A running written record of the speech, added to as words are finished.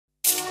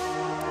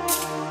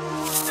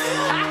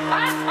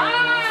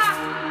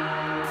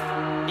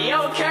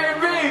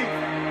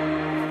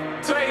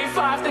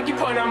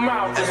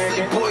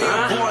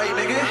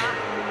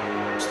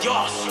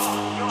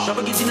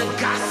Xapa Kenti na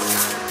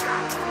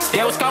casa.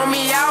 They was calling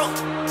me out,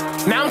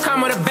 now I'm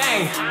coming with a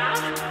bang.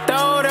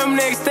 Throw them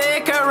niggas,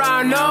 stick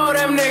around, know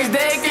them niggas,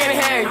 they can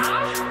hang.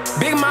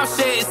 Big mouth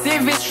shit, see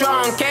if it's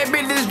strong, can't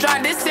be this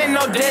dry, this ain't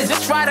no diss,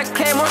 just try to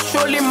claim what's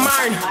surely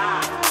mine.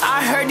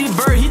 I heard he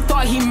bird, he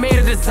thought he made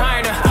a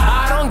designer.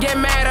 I don't get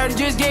mad, I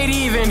just get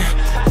even.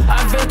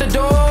 I vent the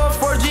door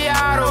for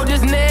Giotto,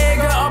 this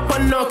nigga up a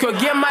Nokia,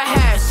 get my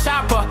hat,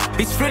 Xapa,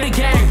 he's free the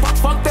gang,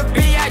 fuck the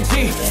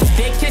B.I.G.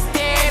 They kiss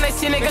stand, I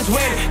see niggas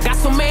win, got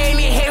so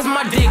many haters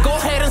my dick, go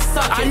ahead and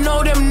suck it. I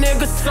know them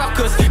niggas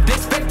suckers, they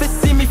expect to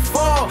see me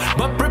fall,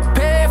 but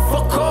prepare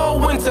for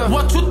cold winter.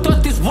 What you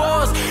thought this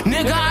was?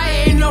 Nigga, I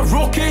ain't a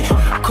rookie.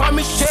 Call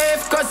me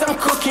chef cause I'm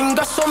cooking,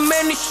 got so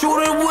many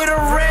shooters with a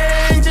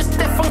range, just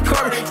Stephen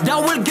Curry, that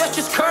will get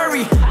you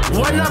scurry.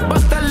 When I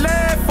bust the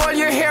left, all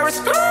your hair is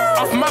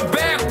off my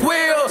back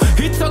wheel.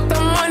 He took the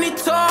money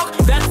talk,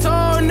 that's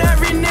on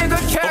every nigga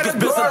category.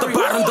 Pensa da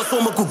barra da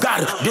soma com o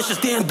cara, deixa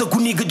tenda com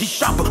nigga de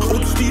chapa,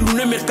 outro estilo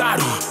no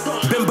mercado.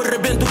 Bem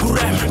berrebento com o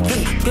rap,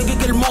 que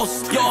aquele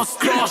moço,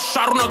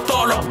 charo na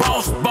tola,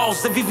 boss,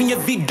 você vive minha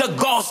vida,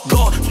 gosto.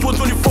 Se o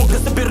Antônio Fogo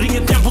dessa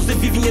perrinha tempo, você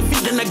vive minha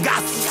vida na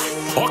gás.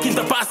 Ó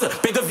quinta passa,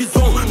 pega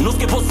visão, não se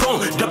quebra o som,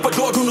 dá pra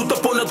dor no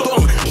tapão na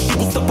tom.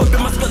 Chico sapão, bem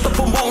mas canta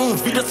pulmão,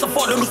 vida essa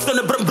fora no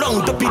cena brambrão,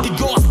 da pide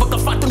de osso, bota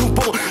fata no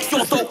pão, se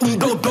eu sou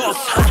dos.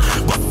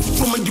 Gosto de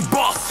chuma de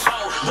boss,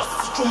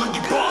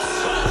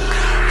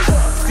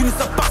 Se não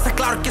se passa,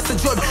 claro que essa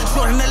job,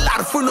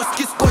 jornalar foi nosso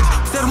que escolhe.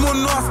 Sermão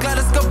nosso, claro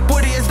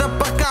escaporias, dá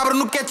pra cabra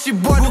no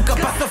catchboard. Boca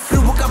passa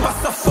frio, boca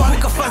passa fome,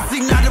 nunca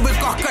fazem nada, bem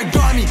coca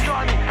dorme.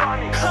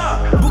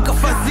 Boca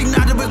fazem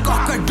nada, bem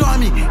coca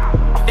dorme.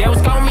 They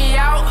was calling me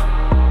out,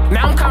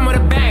 now I'm coming with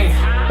a bang.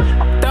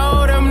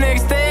 Throw them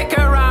niggas, stick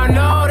around,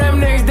 know them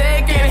niggas,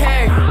 they can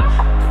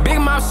hang. Big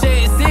mouth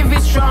shit, see if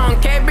it's strong,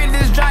 can't be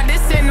this dry,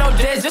 this ain't no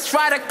diss, just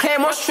try to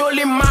claim what's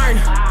surely mine.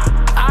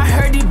 I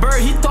heard he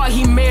bird, he thought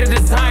he made a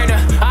designer.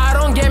 I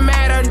don't get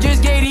mad, I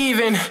just get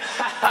even.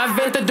 I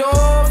vent the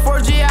door for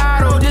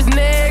Giotto, this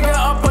nigga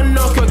up a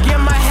Nokia, get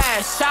my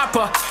hat,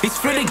 Xapa, he's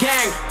free the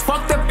gang,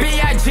 fuck the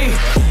B.I.G.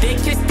 They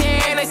kiss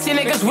stand, I see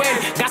niggas win,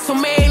 got so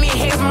many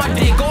haters my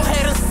dick, go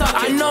ahead and suck it.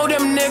 I know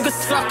them niggas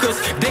suckers,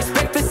 they expect